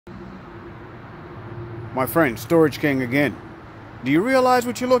My friend, Storage King again. Do you realize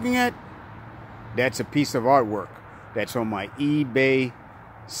what you're looking at? That's a piece of artwork that's on my eBay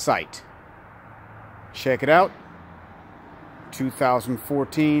site. Check it out.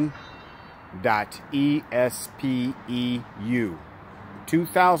 2014.ESPEU.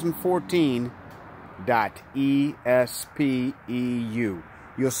 2014.ESPEU.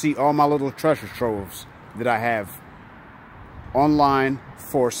 You'll see all my little treasure troves that I have online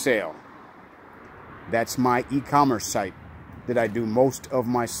for sale. That's my e-commerce site that I do most of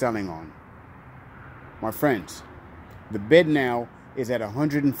my selling on. My friends, the bid now is at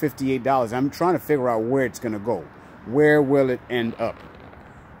 $158. I'm trying to figure out where it's going to go. Where will it end up?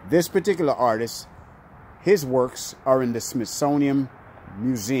 This particular artist, his works are in the Smithsonian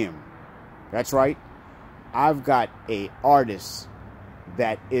Museum. That's right. I've got an artist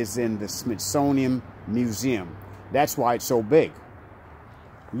that is in the Smithsonian Museum. That's why it's so big.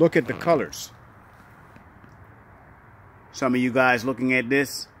 Look at the colors. Some of you guys looking at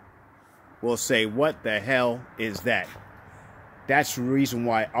this will say, what the hell is that? That's the reason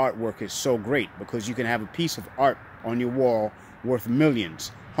why artwork is so great, because you can have a piece of art on your wall worth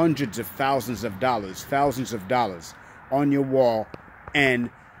millions, hundreds of thousands of dollars on your wall, and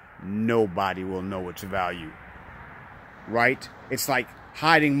nobody will know its value. Right? It's like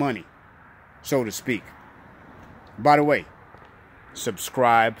hiding money, so to speak. By the way,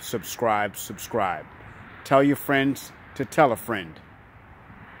 subscribe. Tell your friends to tell a friend.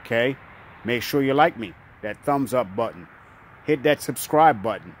 Okay? Make sure you like me. That thumbs up button. Hit that subscribe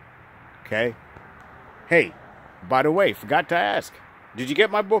button. Okay? Hey, by the way, forgot to ask. Did you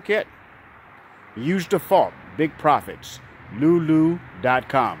get my book yet? Huge Default, Big Profits.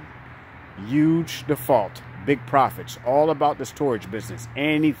 Lulu.com. Huge Default, Big Profits. All about the storage business.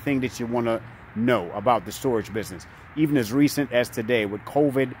 Anything that you want to know about the storage business. Even as recent as today with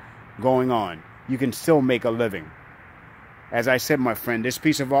COVID going on, you can still make a living. As I said, my friend, this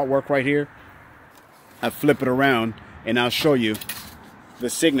piece of artwork right here, I flip it around and I'll show you the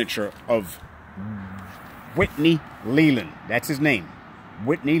signature of Whitney Leland. That's his name,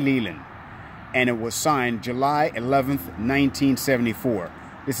 Whitney Leland. And it was signed July 11th, 1974.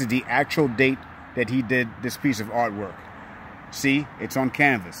 This is the actual date that he did this piece of artwork. See, it's on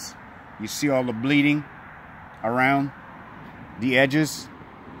canvas. You see all the bleeding around the edges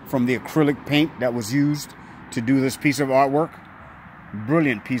from the acrylic paint that was used to do this piece of artwork.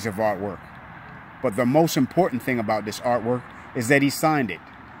 Brilliant piece of artwork. But the most important thing about this artwork is that he signed it.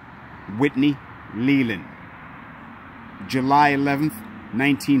 Whitney Leland. July 11th,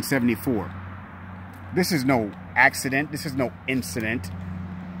 1974. This is no accident. This is no incident.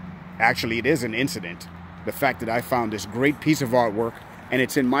 Actually, it is an incident. The fact that I found this great piece of artwork and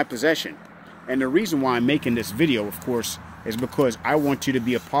it's in my possession. And the reason why I'm making this video, of course, is because I want you to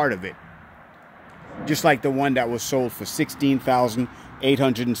be a part of it. Just like the one that was sold for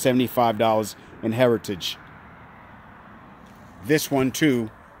 $16,875 in Heritage. This one too,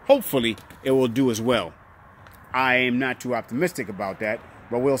 hopefully it will do as well. I am not too optimistic about that,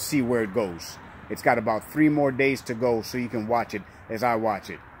 but we'll see where it goes. It's got about 3 more days to go so you can watch it as I watch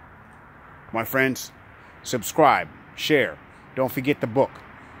it. My friends, subscribe, share. Don't forget the book.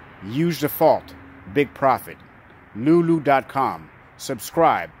 Huge Default, Big Profit. Lulu.com.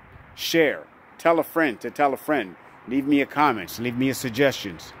 Subscribe, share. Tell a friend to tell a friend. Leave me your comments. Leave me your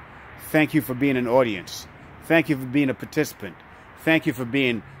suggestions. Thank you for being an audience. Thank you for being a participant. Thank you for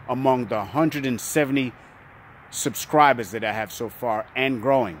being among the 170 subscribers that I have so far and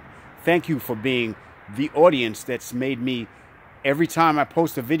growing. Thank you for being the audience that's made me, every time I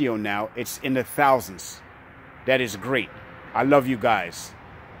post a video now, it's in the thousands. That is great. I love you guys.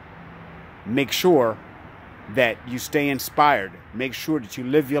 Make sure that you stay inspired. Make sure that you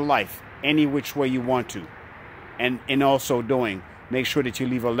live your life any which way you want to. And in also doing, make sure that you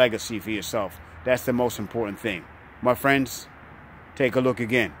leave a legacy for yourself. That's the most important thing. My friends, take a look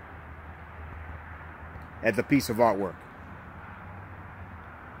again at the piece of artwork.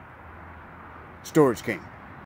 Storage King.